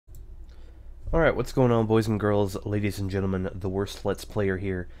Alright, what's going on, boys and girls, ladies and gentlemen, the worst Let's Player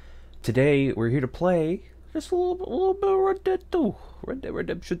here. Today, we're here to play just a little bit of Red Dead 2. Red Dead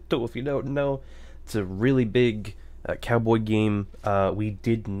Redemption 2, if you don't know. It's a really big cowboy game. We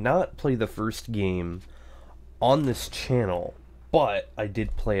did not play the first game on this channel, but I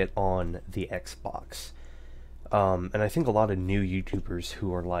did play it on the Xbox. And I think a lot of new YouTubers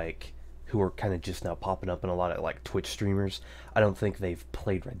who are kind of just now popping up, and a lot of like Twitch streamers, I don't think they've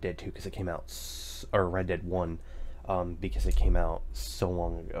played Red Dead 2 because it came out, or Red Dead 1, because it came out so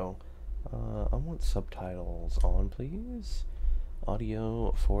long ago. I want subtitles on, please.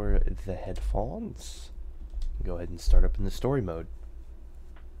 Audio for the headphones. Go ahead and start up in the story mode.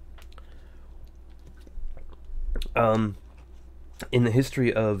 In the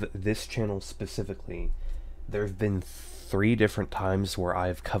history of this channel specifically, there have been 3 different times where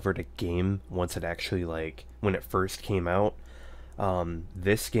I've covered a game once it actually, like, when it first came out.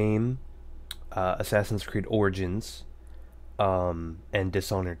 This game, Assassin's Creed Origins, and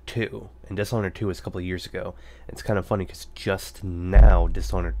Dishonored 2. And Dishonored 2 was a couple of years ago. It's kind of funny because just now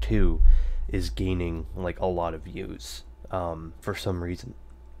Dishonored 2 is gaining, like, a lot of views, for some reason.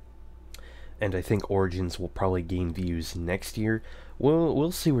 And I think Origins will probably gain views next year.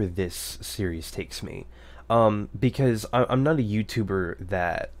 We'll see where this series takes me. Because I'm not a YouTuber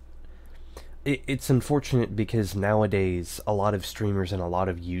that... It's unfortunate because nowadays a lot of streamers and a lot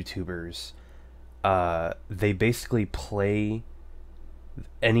of YouTubers, they basically play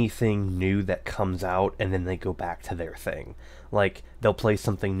anything new that comes out and then they go back to their thing. Like, they'll play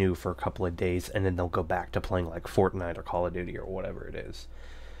something new for a couple of days and then they'll go back to playing like Fortnite or Call of Duty or whatever it is.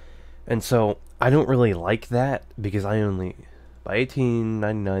 And so, I don't really like that, because I only... By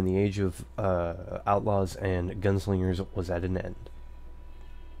 1899, the age of outlaws and gunslingers was at an end.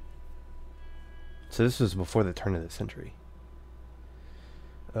 So this was before the turn of the century.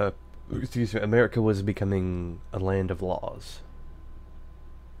 Excuse me, America was becoming a land of laws.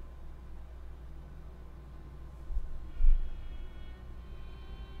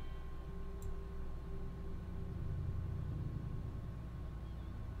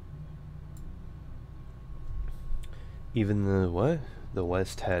 Even the, what? The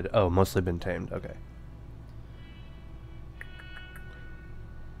West had, oh, mostly been tamed, okay.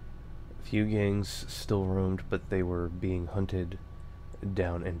 A few gangs still roamed, but they were being hunted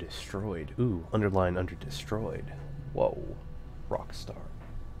down and destroyed. Ooh, underline under destroyed. Whoa. Rockstar.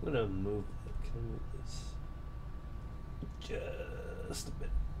 I'm gonna move, can I move this? Just a bit.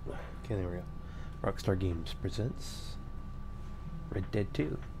 Okay, there we go. Rockstar Games presents Red Dead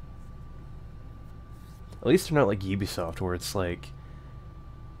 2. At least they're not like Ubisoft, where it's like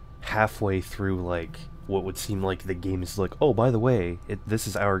halfway through, like, what would seem like the game is like, oh, by the way, this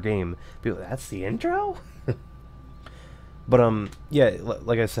is our game. People, that's the intro? But, yeah,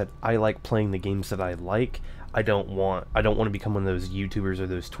 like I said, I like playing the games that I like. I don't want to become one of those YouTubers or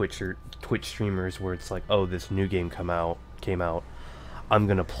those Twitch streamers where it's like, oh, this new game came out. I'm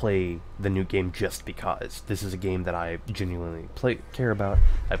gonna play the new game just because. This is a game that I genuinely care about.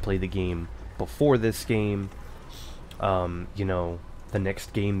 I play the game before this game. You know, the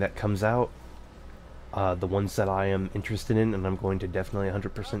next game that comes out, the ones that I am interested in, and I'm going to definitely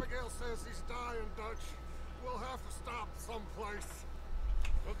 100%. Abigail says he's dying, Dutch. We'll have to stop someplace.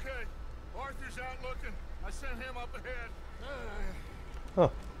 Okay, Arthur's out looking. I sent him up ahead.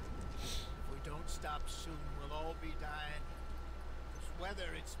 Oh. If we don't stop soon, we'll all be dying. This weather,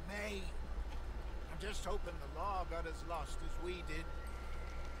 it's May. I'm just hoping the law got as lost as we did.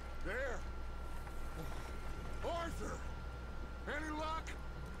 There. Arthur! Any luck?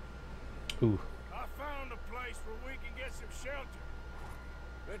 Ooh. I found a place where we can get some shelter.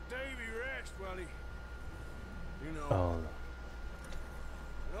 Let Davy rest while he... You know... Oh.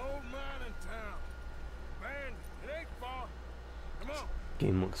 An old mining town. Man, it ain't far. Come on.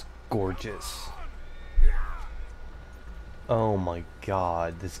 Game looks gorgeous. Oh my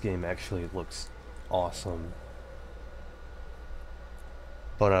god, this game actually looks awesome.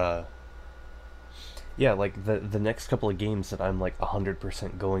 But, yeah, like, the next couple of games that I'm, like,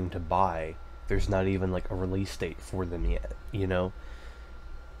 100% going to buy, there's not even, like, a release date for them yet, you know?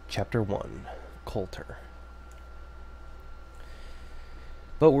 Chapter 1, Coulter.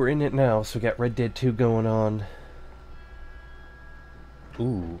 But we're in it now, so we got Red Dead 2 going on.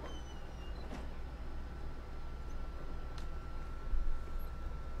 Ooh.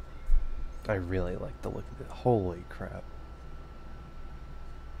 I really like the look of it. Holy crap.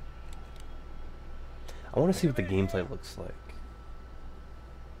 I want to see what the gameplay looks like.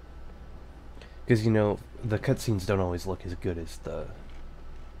 Because, you know, the cutscenes don't always look as good as the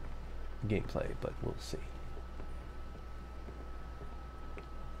gameplay, but we'll see.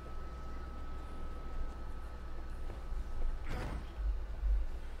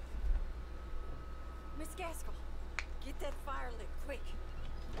 Gaskell, get that fire lit quick.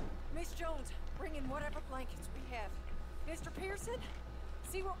 Miss Jones, bring in whatever blankets we have. Mr. Pearson,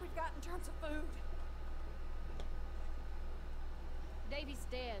 see what we've got in terms of food. Davy's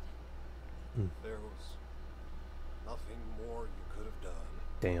dead. There was nothing more you could have done.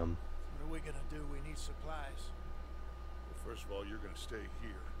 Damn. What are we gonna do? We need supplies. Well, first of all, you're gonna stay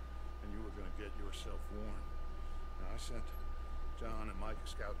here, and you were gonna get yourself warm. Now, I sent John and Mike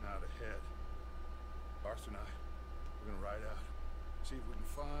scouting out ahead. Arthur and I, we're gonna ride out, see if we can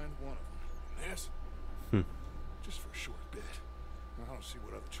find one of them. Yes? Just for a short bit. I don't see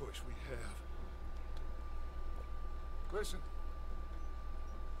what other choice we have. Listen.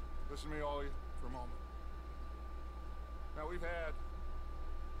 Listen to me, all of you, for a moment. Now, we've had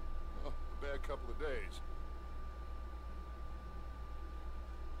a bad couple of days.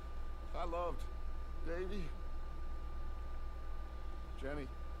 I loved Davy, Jenny,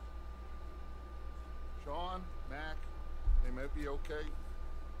 Sean, Mac. They may be okay.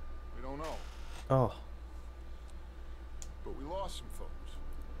 We don't know. Oh. But we lost some folks.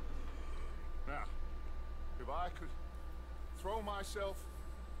 Now, if I could throw myself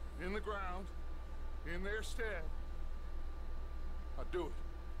in the ground, in their stead, I'd do it.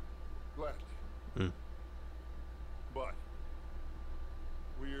 Gladly. But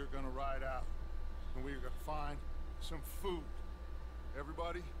we are gonna ride out, and we are gonna find some food.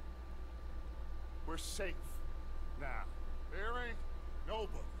 Everybody, we're safe now. There ain't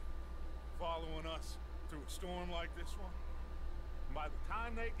nobody following us through a storm like this one. And by the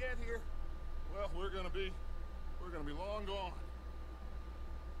time they get here, well, we're gonna be long gone.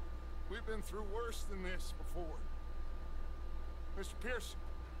 We've been through worse than this before. Mr. Pearson,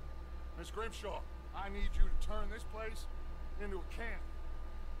 Miss Grimshaw, I need you to turn this place into a camp.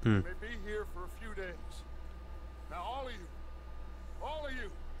 We may be here for a few days. Now, all of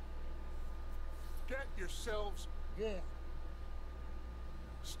you, get yourselves warm.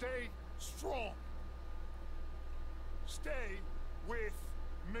 Stay strong. Stay with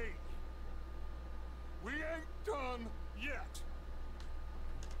me. We ain't done yet.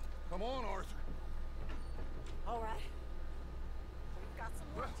 Come on, Arthur. All right. We've got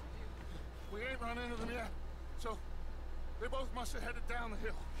some work to do. We ain't run into them yet, so they both must have headed down the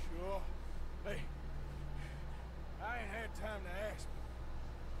hill. Sure. Hey, I ain't had time to ask.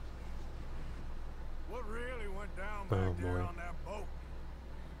 What really went down back there on that boat?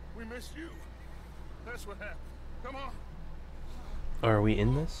 We missed you. That's what happened. Come on. Are we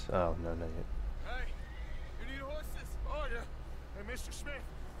in this? Oh, no, not yet. Hey, you need horses? Oh, yeah. Hey, Mr. Smith,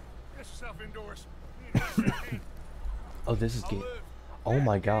 get yourself indoors. Oh, this is game. Oh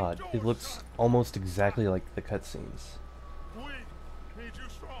my god, it looks almost exactly like the cutscenes. We need you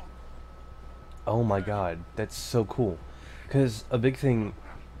strong. Oh my god, that's so cool. Because a big thing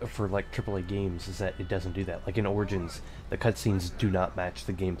for like AAA games is that it doesn't do that. Like in Origins, the cutscenes do not match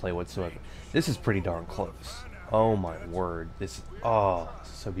the gameplay whatsoever. This is pretty darn close. Oh my word, this, oh,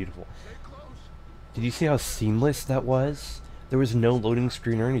 so beautiful. Did you see how seamless that was? There was no loading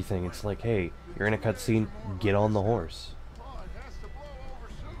screen or anything. It's like, hey, you're in a cutscene, get on the horse.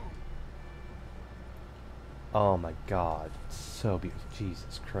 Oh my god, so beautiful.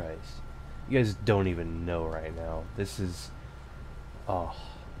 Jesus Christ. You guys don't even know right now. This is, oh.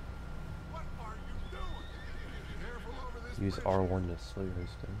 What are you doing? Careful over this Use bridge. R1 to slow your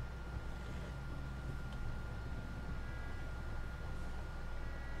stone.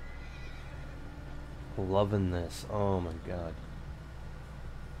 Loving this. Oh my god.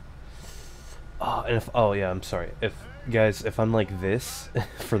 Oh, and if, oh yeah, I'm sorry. If, guys, if I'm like this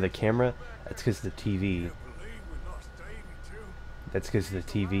for the camera, that's because the TV,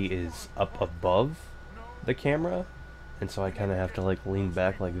 is up above the camera, and so I kind of have to like lean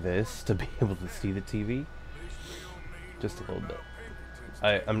back like this to be able to see the TV. Just a little bit.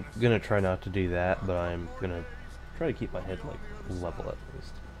 I'm gonna try not to do that, but I'm gonna try to keep my head like level at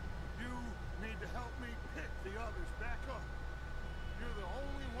least. You need to help me pick the others back up. You're the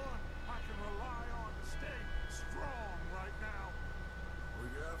only one I can rely on to stay strong right now. We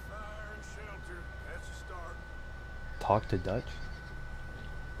got fire and shelter. That's a start. Talk to Dutch?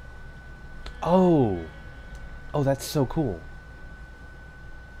 Oh! Oh, that's so cool.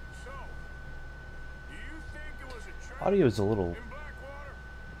 So, do you think it was a trap Audio is a little... in Blackwater?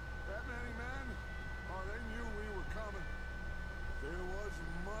 That many men? Oh, they knew we were coming. There was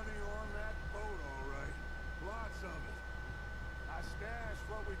money on that boat, all right. Lots of it. I stashed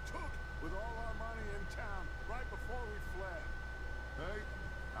what we took with all our money in town right before we fled. Hey,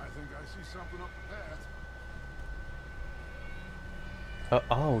 I think I see something up the path.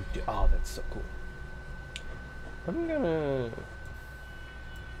 oh, oh, that's so cool. I'm gonna...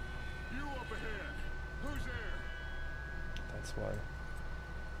 You up ahead. Who's That's why.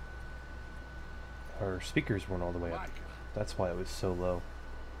 Our speakers weren't all the way up. Micah. That's why it was so low.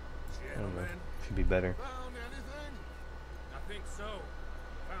 I don't know. Gentlemen, Should be better. Found anything? I think so.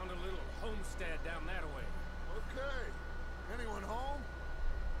 Found a little homestead down that way. Okay. Anyone home?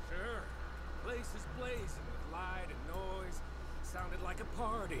 Sure. Place is blazing with light and noise. Sounded like a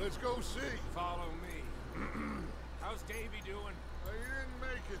party. Let's go see. Follow me. How's Davy doing? He didn't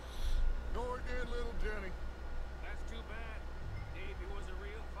make it. Nor did little Jenny. That's too bad. Davy was a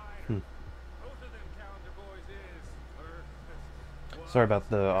real fighter. Both of them calendar boys is. Sorry about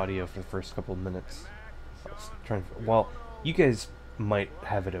the audio for the first couple of minutes. I was trying to, well, you guys might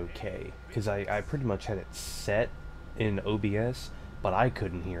have it okay, because I pretty much had it set in OBS, but I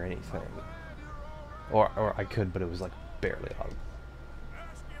couldn't hear anything. Or I could, but it was like barely audible.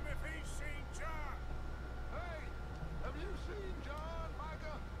 Ask him if he's seen John. Hey, have you seen John,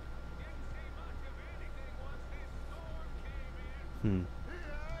 Micah? Didn't see much of anything once this storm came in. Hmm. He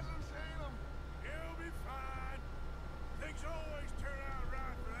hasn't seen him. He'll be fine. Things always turn out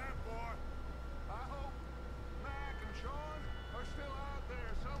right for that boy. I hope Mac and Sean are still out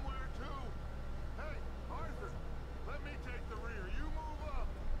there somewhere too. Hey, Arthur, let me take the rear. You move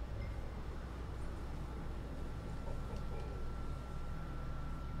up.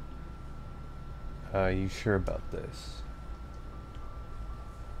 Are you sure about this?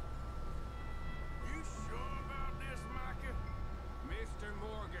 You sure about this, Micah? Mr.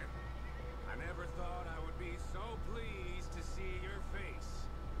 Morgan, I never thought I would be so pleased to see your face.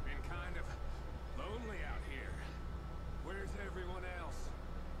 Been kind of lonely out here. Where's everyone else?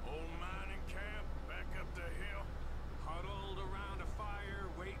 Old mining camp, back up the hill. Huddled around a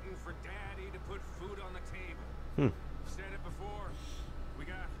fire, waiting for Daddy to put food on the table. Said it before, we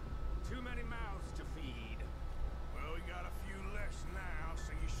got too many mouths to feed. Well, we got a few less now,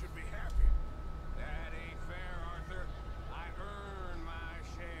 so you should be happy. That ain't fair, Arthur. I earn my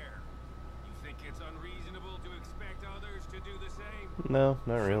share. You think it's unreasonable to expect others to do the same? No,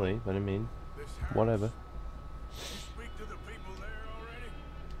 not really, but I mean, This house. whatever. You speak to the people there already?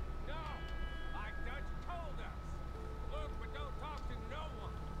 No, like Dutch told us. Look, but don't talk to no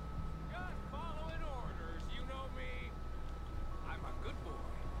one. Just following orders, you know me. I'm a good boy.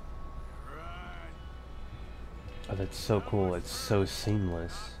 Right. Oh, that's so cool. It's so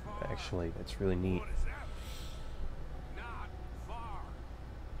seamless. Actually, that's really neat. What is that? Not far.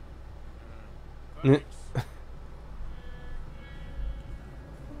 Mm. Thanks.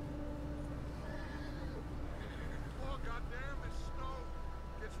 Oh, goddamn, this snow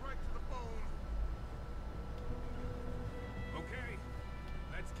gets right to the bone. Okay,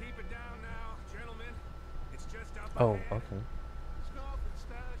 let's keep it down now, gentlemen. It's just up Oh, ahead. okay. Snuff and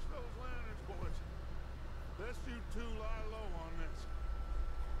stash those lanterns, boys. Let's you two lie low on this.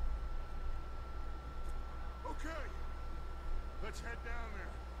 Okay, let's head down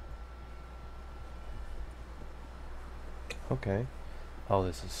there. Okay. Oh,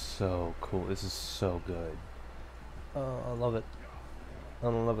 this is so cool. This is so good. Oh, I love it. I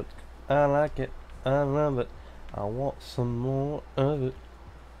love it. I like it. I love it. I want some more of it.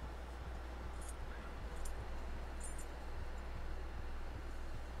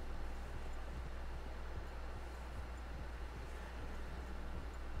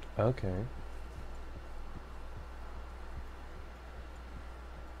 Okay.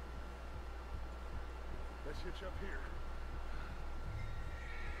 Let's hitch up here.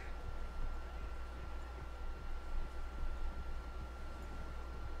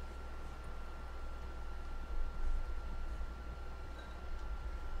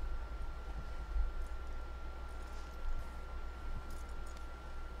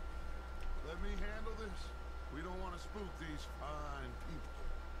 Let me handle this. We don't want to spook these fine people.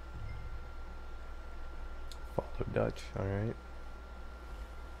 Follow Dutch. Alright.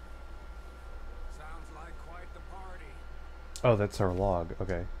 Sounds like quite the party. Oh, that's our log.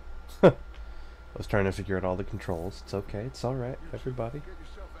 Okay. I was trying to figure out all the controls. It's okay. It's alright, everybody. Get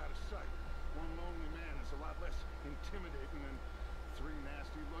yourself out of sight. One lonely man is a lot less intimidating than three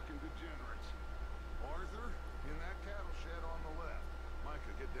nasty-looking degenerates. Arthur, in that cattle shed on the left.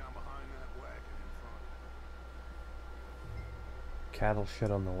 Micah, get down behind that wagon in front. Cattle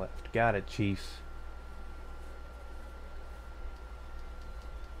shed on the left. Got it, Chief.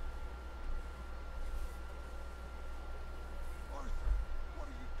 Arthur, what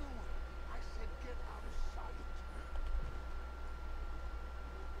are you doing? I said get out of sight.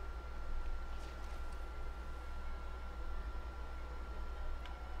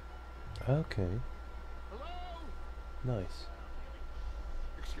 Okay. Hello? Nice.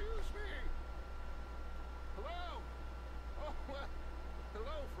 Excuse me. Hello? Oh, well,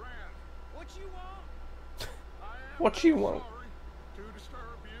 hello, friend. What you want? I am What you want? sorry.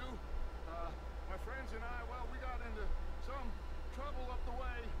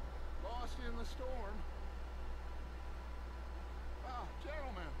 the storm. Ah,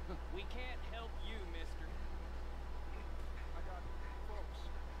 gentlemen. We can't help you, mister. I got folks.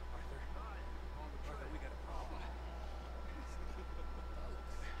 Arthur. On the trail. Arthur, we got a problem.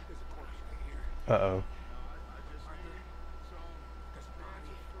 There's a corpse right here. Uh-oh. I just need some There's a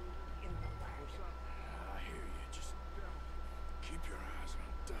body in the wagon. I hear you. Just keep your eyes on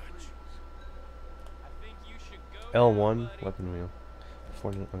Dutch. I think you should go L1, now, buddy. weapon wheel.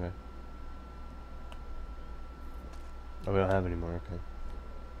 Okay. Oh, we don't have any more, okay.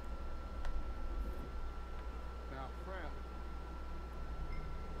 Now, friend,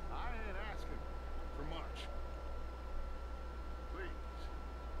 I ain't asking for much. Please,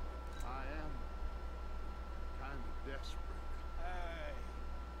 I am kind of desperate. Hey,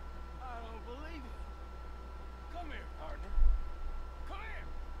 I don't believe it. Come here, partner. Come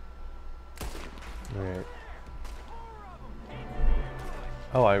here. Alright.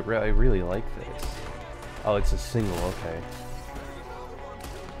 Oh, I really like this. Oh, it's a single, okay.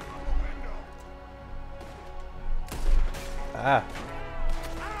 Ah!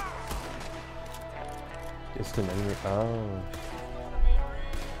 Just an enemy. Oh.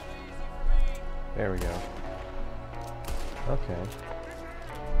 There we go. Okay.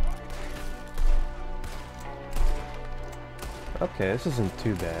 Okay, this isn't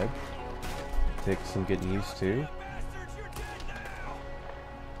too bad. Takes some getting used to.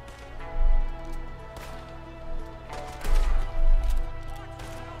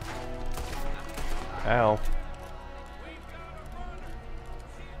 Ow.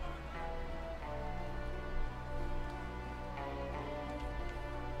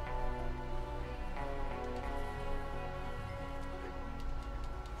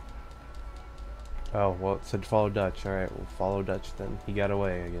 Oh, well, it said follow Dutch. Alright, we'll follow Dutch then. He got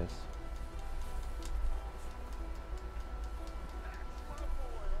away, I guess.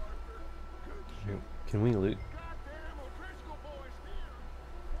 Can we loot? Goddamn O'Driscoll boys here!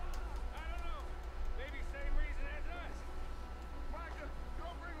 I don't know. Maybe same reason as us. Micah, go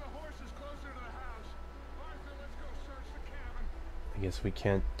bring the horses closer to the house. Arthur, let's go search the cabin. I guess we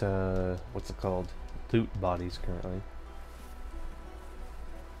can't, what's it called? Loot bodies currently.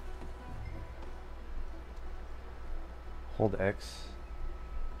 Hold X.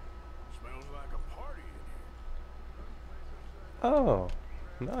 Smells like a party in here. Oh,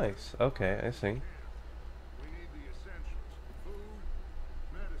 nice. Okay, I see. We need the essentials. Food,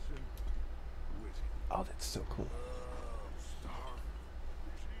 medicine, whiskey. Oh, that's so cool. Starving.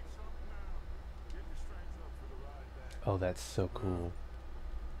 You should eat something now. Get your strength up for the ride back. Oh, that's so cool.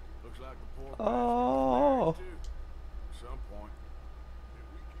 Looks like the poor Oh. bastard's married, too. At some point. If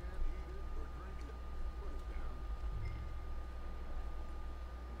we can't eat it or drink it, put it down.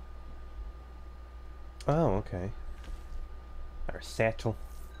 Oh, okay. Our satchel.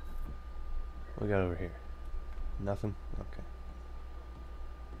 What we got over here? Nothing? Okay.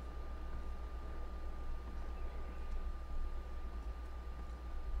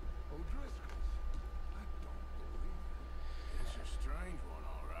 O'Driscoll's. I don't believe it. It's a strange one,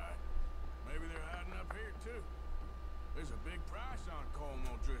 all right. Maybe they're hiding up here, too. There's a big price on Colm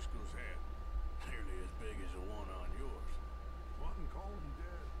O'Driscoll's head. Nearly as big as the one on yours. Wanting Colm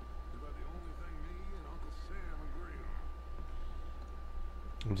dead is about the only thing me and Uncle Sam agree on.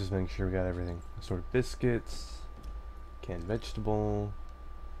 I'm just making sure we got everything. Assorted biscuits, canned vegetable,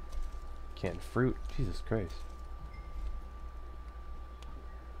 canned fruit. Jesus Christ.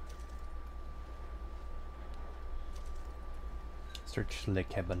 Search le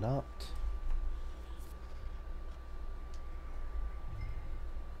cabinet.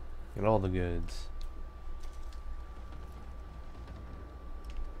 Get all the goods.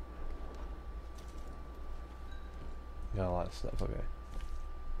 Got a lot of stuff, okay.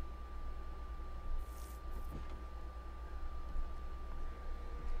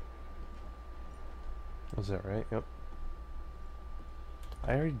 Was that right? Yep.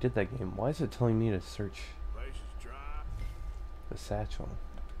 I already did that game. Why is it telling me to search Place is dry. the satchel?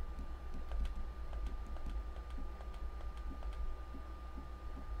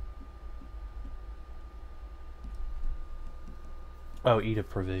 Oh, eat a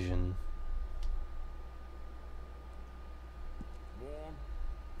provision. Warm.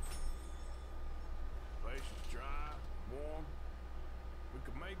 Place is dry, warm. We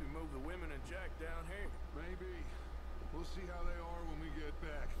could maybe move the women and Jack down here. Maybe. We'll see how they are when we get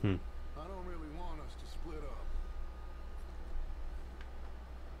back. Hmm. I don't really want us to split up.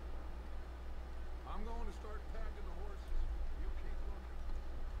 I'm going to start packing the horses. You keep looking.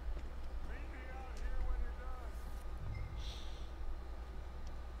 Meet me out here when you're done.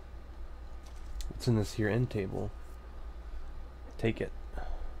 What's in this here end table? Take it.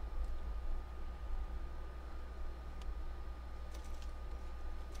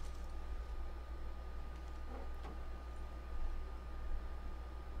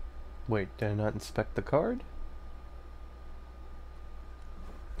 Wait, did I not inspect the card?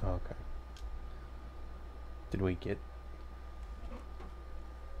 Oh, okay. Did we get...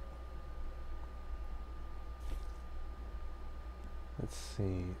 Let's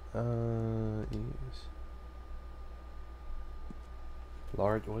see. Use.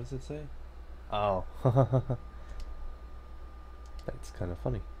 Large, what does it say? Oh. That's kind of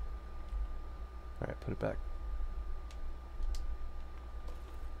funny. Alright, put it back.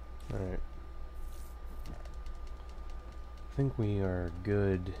 Alright. I think we are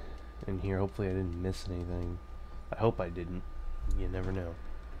good in here. Hopefully I didn't miss anything. I hope I didn't. You never know.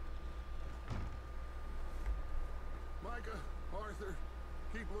 Micah, Arthur,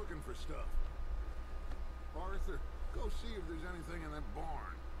 keep looking for stuff. Arthur, go see if there's anything in that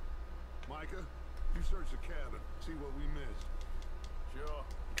barn. Micah, you search the cabin, see what we missed. Sure.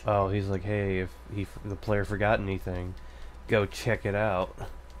 Oh, he's like, hey, if the player forgot anything, go check it out.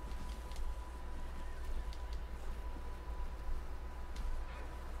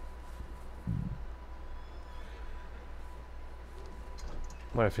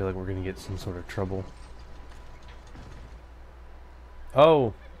 But I feel like we're gonna get some sort of trouble.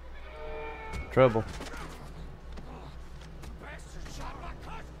 Oh! Trouble. Bastard shot my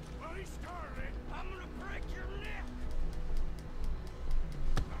cousin. Well, he started it. I'm gonna break your neck.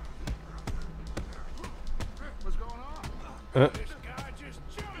 What's going on? This guy just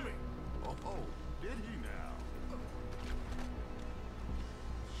jumped me. Oh, did he now?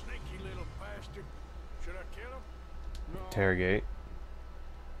 Sneaky little bastard. Should I kill him? No, Interrogate.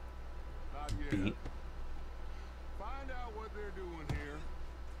 not yet. Beat. Find out what they're doing here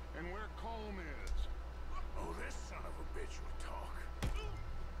and where Colm is. Oh, this son of a bitch will talk.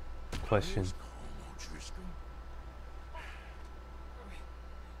 Question. Where's Colm O'Driscoll?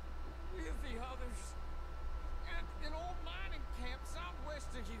 With the others. At an old mining camp southwest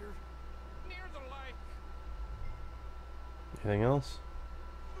of here. Near the lake. Anything else?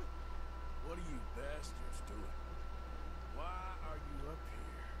 What are you bastards doing? Why are you up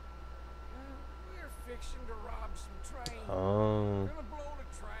here? We're fixing to rob some trains. Oh. Gonna blow the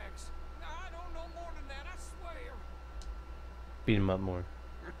tracks. I don't know more than that, I swear. Beat him up more.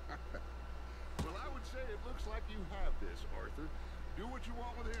 Well, I would say it looks like you have this, Arthur. Do what you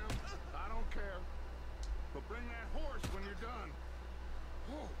want with him. I don't care. But bring that horse when you're done.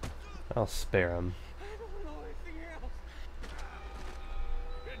 Oh, I'll spare him. I don't know anything else.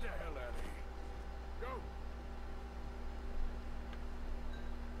 Get the hell out of here. Go.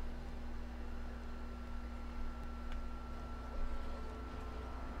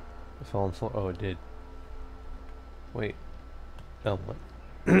 It fell on the floor. Oh, it did. Wait. Oh, what?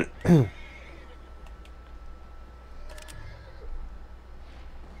 Yeah,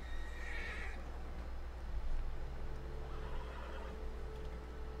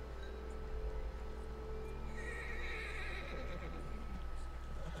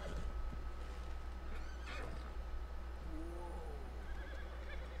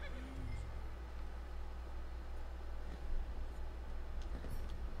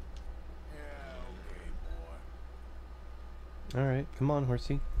 okay, boy. Alright, come on,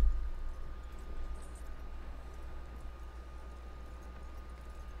 horsey. you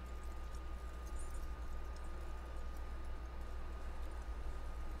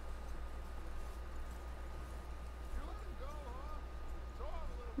let him go, huh? So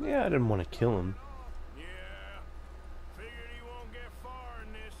I'm a little Yeah, I didn't want to kill him. Yeah. Figured he won't get far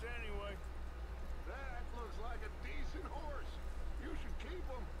in this anyway. That looks like a decent horse. You should keep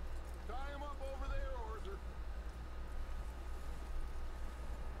him. Tie him up over there, Arthur.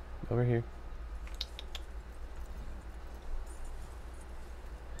 Over here.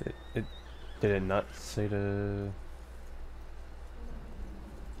 Did it not say to... There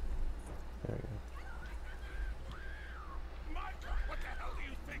we go. Micah, what the hell do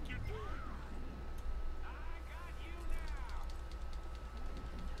you think you're doing? I got you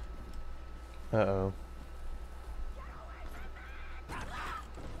now. Uh-oh.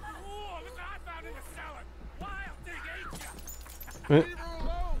 Oh, look what I found in the cellar. Wild thing, ain't ya? Leave her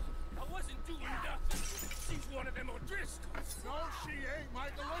alone. I wasn't doing nothing. She's one of them O'Driscolls. No, she ain't,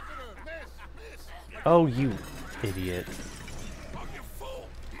 Micah. Look at her. Miss. Oh, you idiot. Oh, you fool!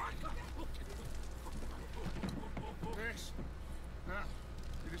 Micah! Miss. Now,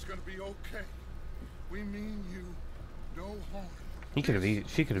 it is gonna be okay. We mean you no harm. He could have.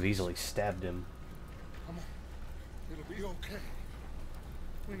 She could have easily stabbed him. Come on. It'll be okay.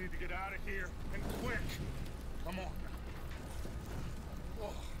 We need to get out of here, and quick. Come on now.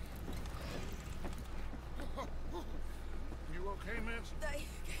 Oh. You okay, miss? They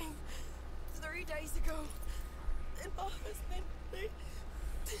came 3 days ago. And my husband,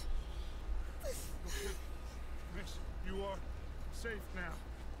 You are safe now.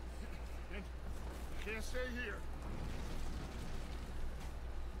 And you can't stay here.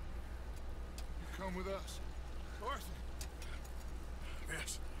 You come with us. Arthur.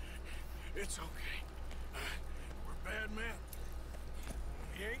 Yes, it's okay. We're bad men.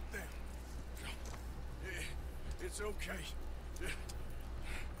 We ain't them. It's okay.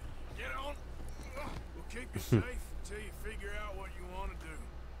 Get on. We'll keep you safe until you figure out what you want to do.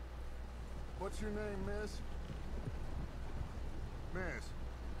 What's your name, miss? Miss.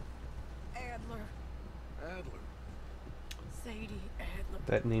 Adler. Adler. Sadie Adler.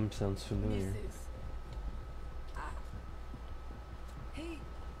 That name sounds familiar. Mrs. He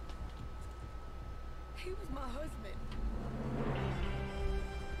was my husband.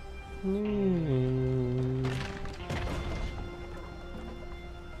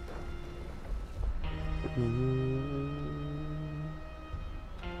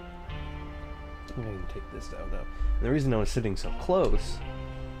 I can take this down now. And the reason I was sitting so close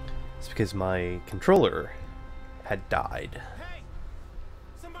is because my controller had died. Hey!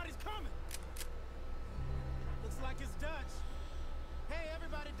 Somebody's coming! Looks like it's Dutch. Hey,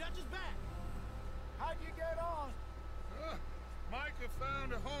 everybody, Dutch is back! How'd you get on? Micah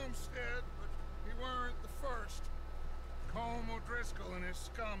found a homestead, but he weren't the first. Colm O'Driscoll and his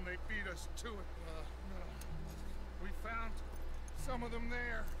scum, they beat us to it. No. We found some of them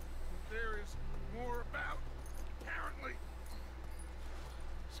there. There is more about, apparently.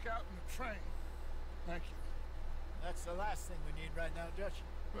 Scouting the train. Thank you. That's the last thing we need right now, Dutch.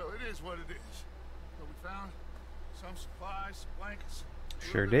 Well, it is what it is. But we found some supplies, some blankets. a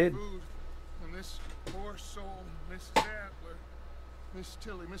Sure little bit of did. Food, and this poor soul, Mrs. Adler, Miss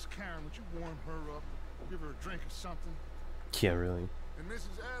Tilly, Miss Karen, would you warm her up? Give her a drink or something? Yeah, really. And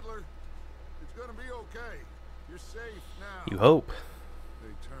Mrs. Adler, it's gonna be okay. You're safe now. You hope.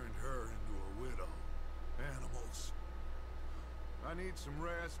 They turned her into a widow. Animals. I need some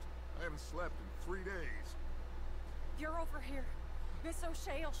rest. I haven't slept in 3 days. You're over here. Miss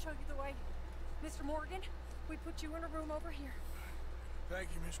O'Shea will show you the way. Mr. Morgan, we put you in a room over here.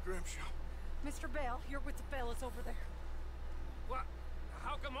 Thank you, Miss Grimshaw. Mr. Bell, you're with the fellas over there. What?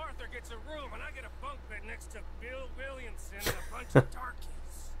 How come Arthur gets a room and I get a bunk bed next to Bill Williamson and a bunch of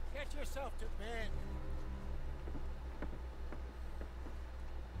darkies? Get yourself to bed.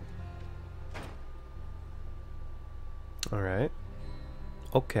 Alright.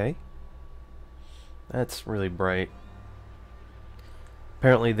 Okay. That's really bright.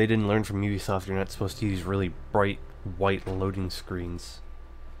 Apparently they didn't learn from Ubisoft you're not supposed to use really bright white loading screens.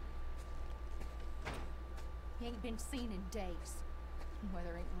 He ain't been seen in days.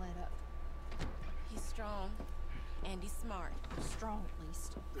 Weather ain't let up. He's strong, and he's smart. Strong, at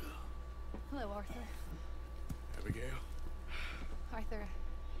least. Hello, Arthur. Abigail? Arthur,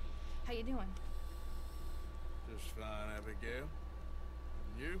 how you doing? Just fine, Abigail.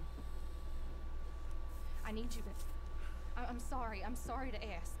 And you? I need you to... I'm sorry to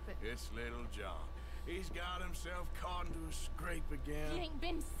ask, but... It's little John. He's got himself caught into a scrape again. He ain't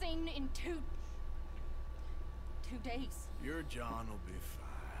been seen in two days. Your John will be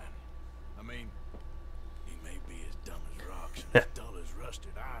fine. I mean, he may be as dumb as rocks and as dull as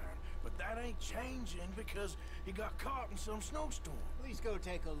rusted iron, but that ain't changing because he got caught in some snowstorm. Please go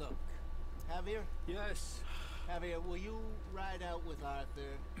take a look. Javier? Yes. Javier, will you ride out with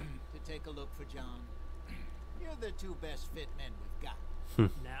Arthur to take a look for John? You're the two best fit men we've got.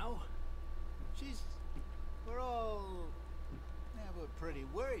 Now? We're all... Yeah, we're pretty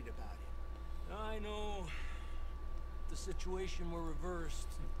worried about him. I know. The situation were reversed.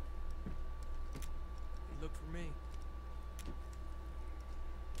 He looked for me.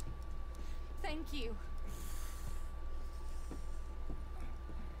 Thank you.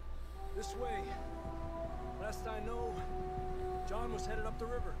 This way. Last I know, John was headed up the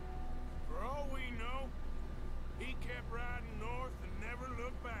river. For all we know, he kept riding north and never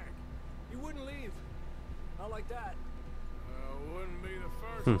looked back. He wouldn't leave. Not like that. Wouldn't be the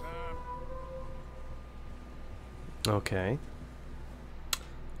first time. Okay.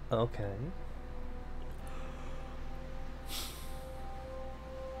 Okay.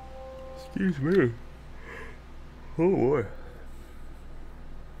 Excuse me. Oh boy.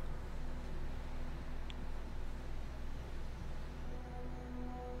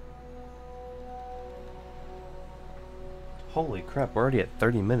 Holy crap, we're already at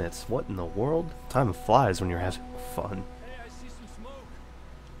 30 minutes. What in the world? Time flies when you're having fun. Hey, I see some smoke.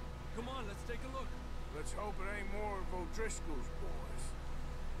 Come on, let's take a look. Let's hope it ain't more of O'Driscoll's boys.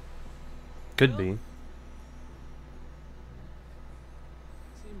 Could be.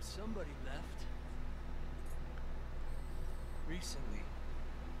 Seems somebody left. Recently.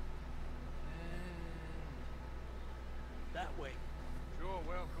 And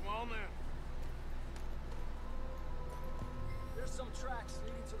some tracks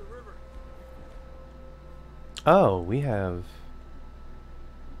leading to the river. Oh, we have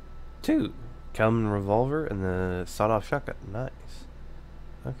two. Calvin revolver and the sawed-off shotgun. Nice.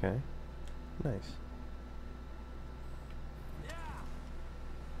 Okay. Nice. Yeah.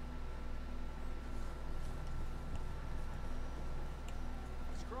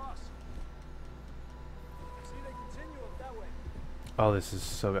 Let's cross. See, they continue up that way. Oh, this is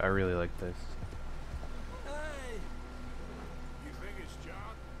so... I really like this. Hey, You think it's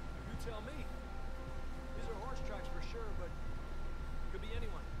John? you tell me. These are horse tracks for sure, but could be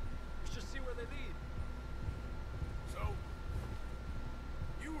anyone. Let's just see where they lead. So,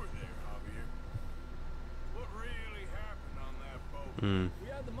 you were there, Javier. What really happened on that boat? Hmm. We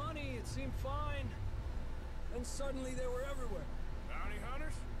had the money, it seemed fine. Then suddenly they were everywhere. Bounty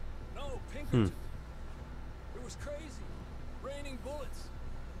hunters? No, Pinkerton. It was crazy. Raining bullets.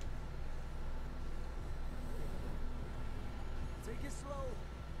 Take it slow.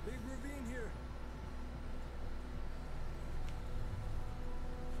 Big ravine here.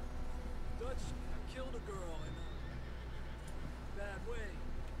 Dutch killed a girl in a bad way.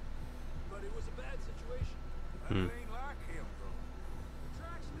 But it was a bad situation. That ain't like him, though. The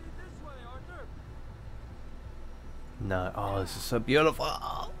tracks lead this way, Arthur. No. Oh, this is so beautiful.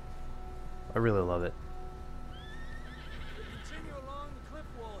 I really love it. They continue along the cliff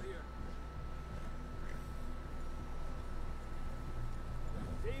wall here.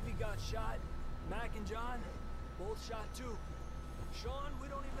 Davey got shot. Mac and John, both shot too. Sean, we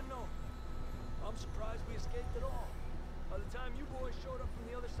don't even know. I'm surprised we escaped at all. By the time you boys showed up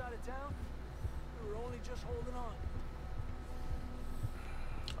from the other side of town, we were only just holding on.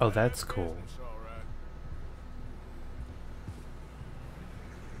 Oh, that's cool. It's all right.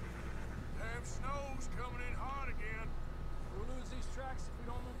 Damn snow's coming in hard again. We'll lose these tracks if we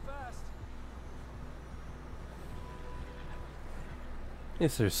don't move fast.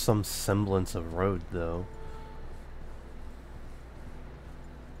 Yes, there's some semblance of road, though.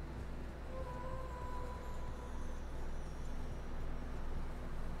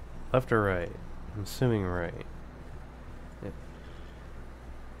 Left or right? I'm assuming right. Yep.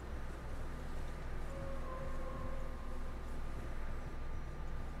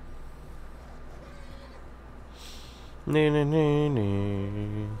 Nee, nee, nee,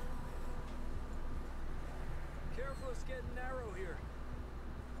 nee. Careful, it's getting narrow here.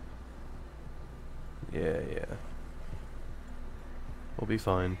 Yeah, yeah. We'll be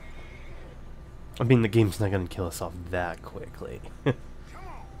fine. I mean, the game's not gonna kill us off that quickly. Come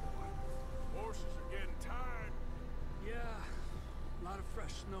on, boy. Horses are getting tired. Yeah, a lot of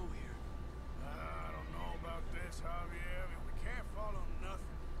fresh snow here. I don't know about this, Javier. We can't follow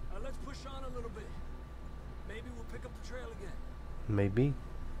nothing. Let's push on a little bit. Maybe we'll pick up the trail again. Maybe.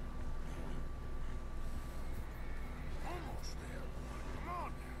 Almost there. Come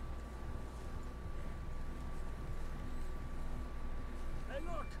on now. Hey,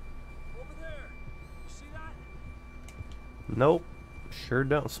 look! Over there! You see that? Nope. Sure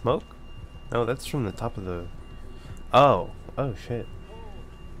don't. Smoke? No, that's from the top of the... Oh. Oh, shit. Oh.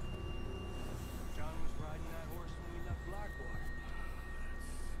 John was riding that horse when we left Blackwater.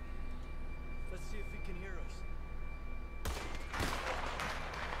 Let's see if he can hear us.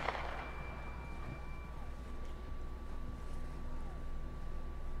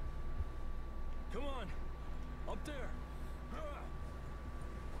 Come on! Up there!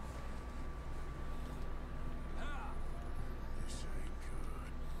 This ain't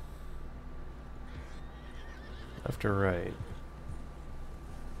good. Left or right?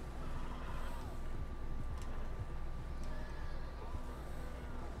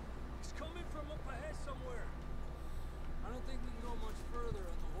 He's coming from up ahead somewhere. I don't think we can go much further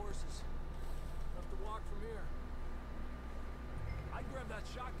on the horses. We'll have to walk from here. I grabbed that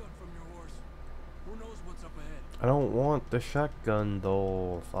shotgun from your horse. Who knows what's up ahead? I don't want the shotgun,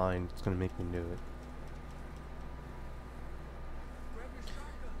 though. Fine. It's gonna make me do it. Grab your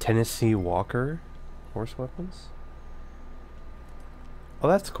shotgun. Tennessee Walker? Horse weapons? Oh,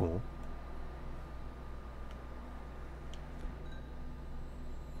 that's cool.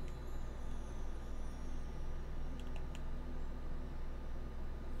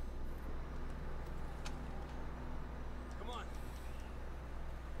 Come on.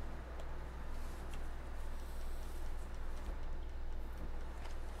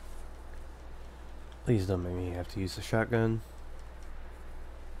 Please don't make me have to use the shotgun.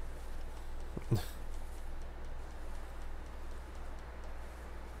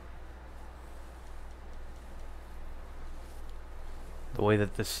 The way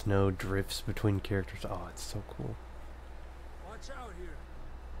that the snow drifts between characters. Oh, it's so cool. Watch out here.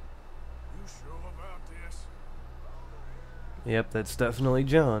 You sure about this? Yep, that's definitely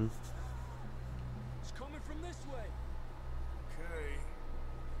John. It's coming from this way. Okay,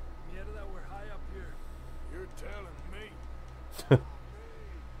 Yeah, that we're high up here. you're telling me.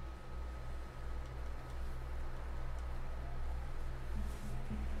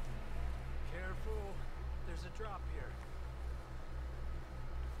 Careful. There's a drop here.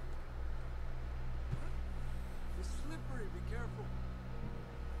 It's slippery. Be careful.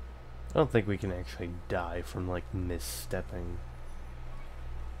 I don't think we can actually die from like misstepping.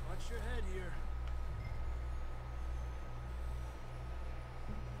 Watch your head here.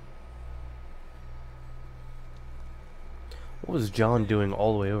 What was John doing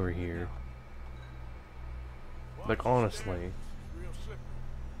all the way over here? Like, honestly, Real slippery.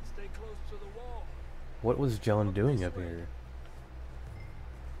 Stay close to the wall. what was John doing up here?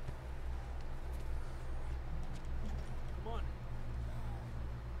 Come on.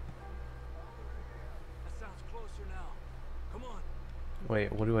 That sounds closer now. Come on.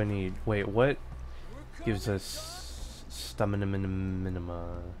 Wait, what do I need? Wait, what We're gives coming, us stamina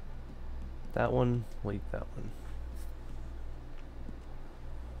minima? That one? Wait, that one.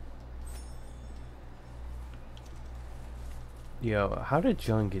 Yo, how did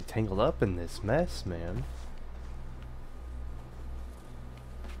John get tangled up in this mess, man?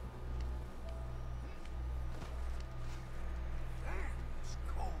 It's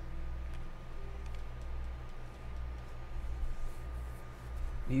cold.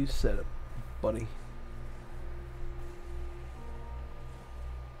 You said it, buddy.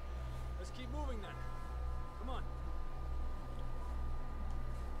 Let's keep moving then. Come on.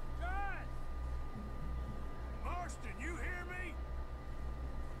 John! Marston, you hear me?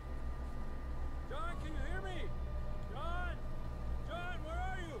 John, can you hear me? John! John, where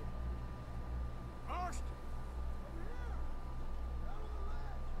are you? Marston! Over here! Down on the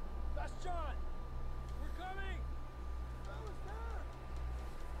ledge! That's John! We're coming! Fella's there!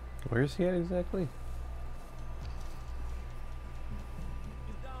 Where is he at exactly?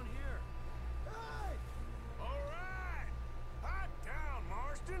 He's down here. Hey! All right! Hot down,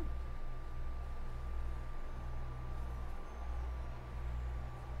 Marston!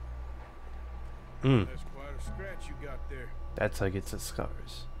 That's quite a scratch you got there. That's how he gets his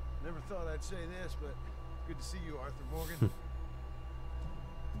scars. Never thought I'd say this, but good to see you, Arthur Morgan.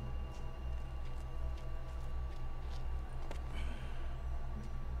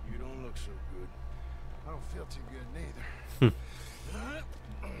 You don't look so good. I don't feel too good neither.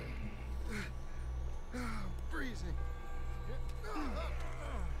 Freezing.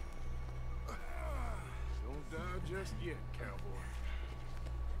 Don't die just yet, cowboy.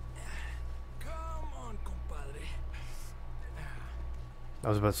 Come on, compadre. I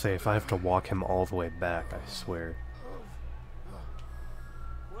was about to say, if I have to walk him all the way back, I swear.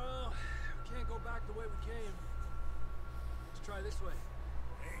 Well, we can't go back the way we came. Let's try this way.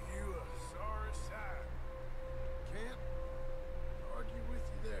 Ain't you a sorry sight? Can't argue with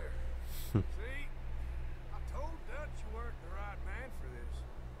you there. See? I told Dutch you weren't the right man for this.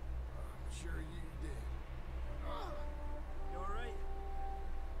 I'm sure you did. You alright?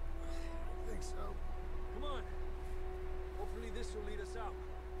 I think so. Come on. Hopefully this will lead us out.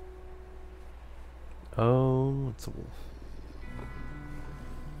 Oh, it's a wolf.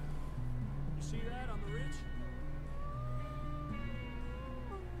 You see that on the ridge?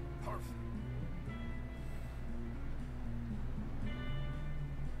 Perfect.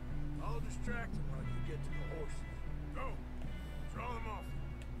 I'll distract him while you get to the horses. Go. Draw them off.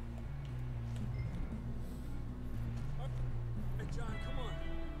 Hey, John, come on.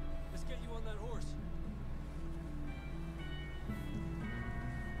 Let's get you on that horse.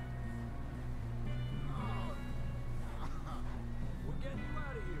 We're getting you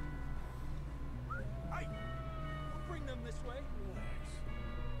out of here. Hey! We'll bring them this way. Relax.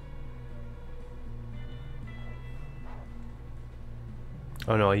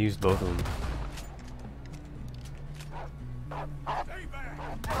 Oh no, I used both of them. Stay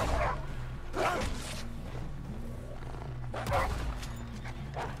back!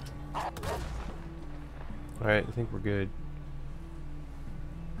 Alright, I think we're good.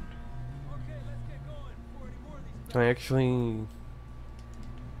 Okay, let's get going before any more of these. Can I actually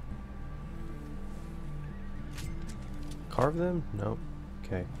carve them? Nope.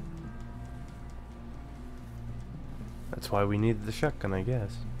 Okay. That's why we needed the shotgun, I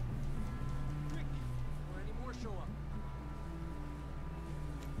guess. Quick, before any more show up.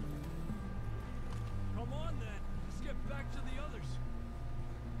 Come on then. Let's get back to the others.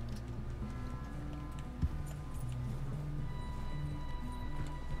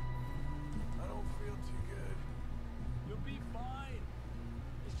 I don't feel too good. You'll be fine.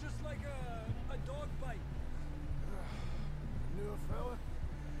 It's just like a dog bite.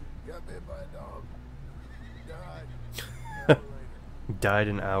 died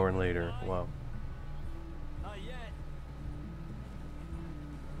an hour later. Wow. Not yet.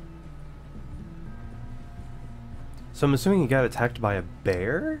 So I'm assuming he got attacked by a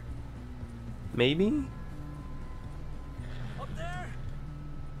bear? Maybe? Up there?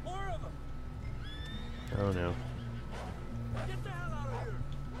 More of them. Oh no. Get the hell out of here.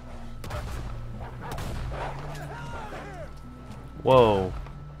 Get the hell out of here. Whoa.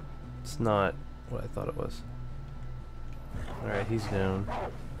 It's not what I thought it was. Alright, he's down.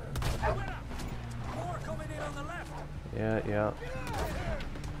 More coming in on the left. Yeah, yeah.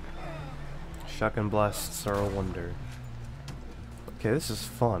 Shotgun blasts are a wonder. Okay, this is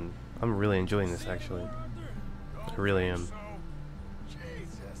fun. I'm really enjoying this, actually. I really am.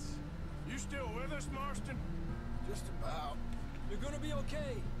 Jesus. You still with us, Marston? Just about. You're gonna be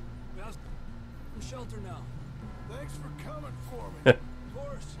okay. We have some shelter now. Thanks for coming for me. Of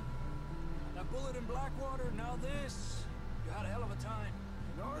course. That bullet in Blackwater, now this. You had a hell of a time.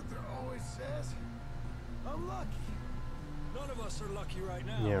 And Arthur always says, I'm lucky. None of us are lucky right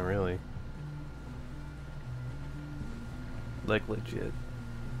now. Yeah, really. Like, legit.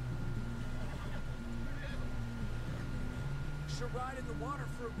 Should ride in the water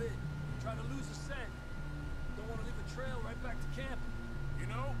for a bit. Try to lose the scent. Don't want to leave a trail right back to camp. You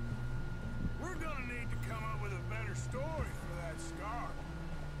know, we're gonna need to come up with a better story for that scar.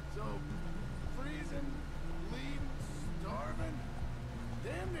 So, freezing, bleeding, starving,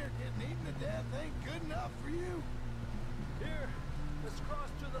 damn near getting eaten to death ain't good enough for you. Here, let's cross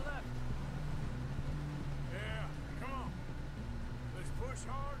to the left. Yeah, come on. Let's push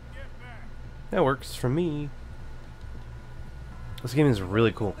hard and get back. That works for me. This game is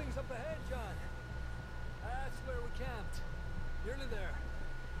really cool. Buildings up ahead, John. That's where we camped. Nearly there.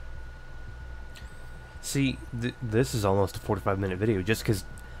 See, this is almost a 45-minute video, just because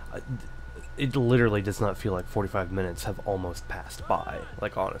it literally does not feel like 45 minutes have almost passed by.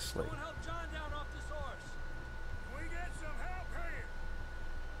 Like, honestly. Someone help John down off this horse. Can we get some help here?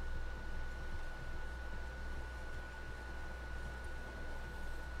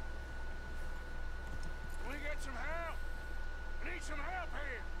 Can we get some help? I need some help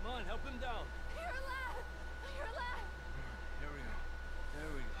here. Come on, help him down. You're alive! You're alive! Here we go.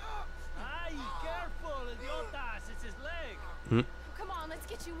 There we go. Ay, careful, idiotas. It's his leg. Oh, come on, let's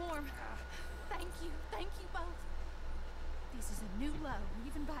get you warm. Thank you both. This is a new low,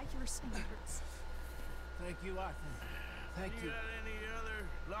 even by your standards. Thank you, Arthur. Thank You you. got any other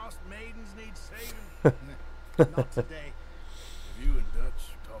lost maidens need saving? Not today. Have you and Dutch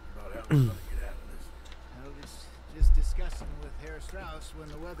talked about how we're gonna get out of this? I was just discussing with Herr Strauss when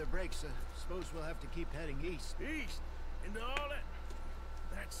the weather breaks. Suppose we'll have to keep heading east. East into all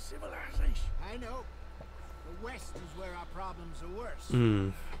that civilization. I know. The west is where our problems are worse.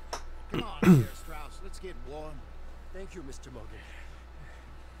 Hmm. Come on, Herr Strauss. Let's get warm. Thank you, Mr. Morgan.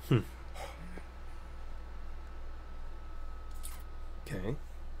 Okay.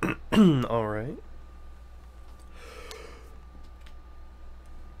 Alright.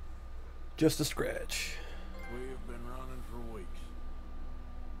 Just a scratch. We have been running for weeks.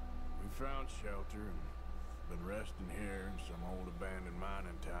 We found shelter and been resting here in some old abandoned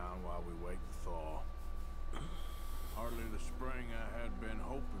mining town while we wait to thaw. Hardly the spring I had been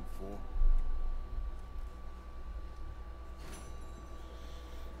hoping for.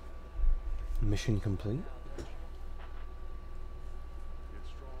 Mission complete. Get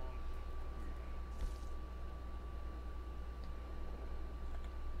strong.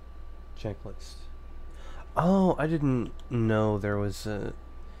 Checklist. Oh, I didn't know there was a...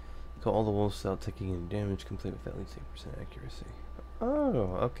 Kill all the wolves without taking any damage, complete with at least 8% accuracy.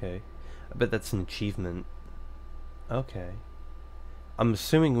 Oh, okay. I bet that's an achievement. Okay. I'm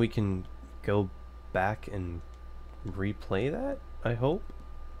assuming we can go back and replay that, I hope?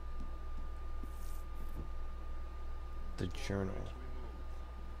 The journal.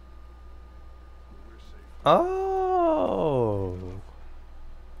 Oh!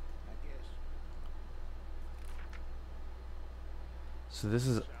 I guess. So this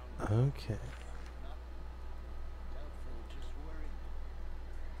is... Okay. Doubtful, just worried.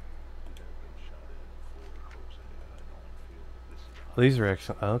 Oh, these are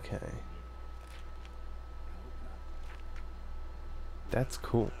actually... Okay. That's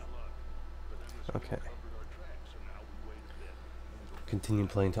cool. Okay. Continue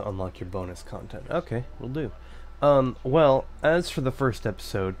playing to unlock your bonus content. Okay, will do. Well, as for the first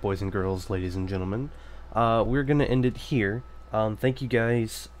episode, boys and girls, ladies and gentlemen, we're gonna end it here. Thank you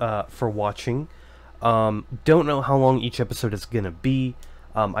guys for watching. Don't know how long each episode is gonna be.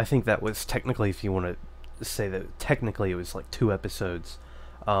 I think that was technically, if you want to say that, technically it was like 2 episodes.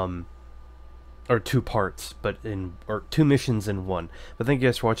 Or or 2 parts, but or 2 missions in one. But thank you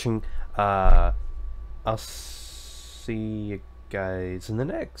guys for watching. I'll see you guys in the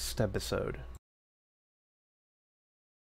next episode.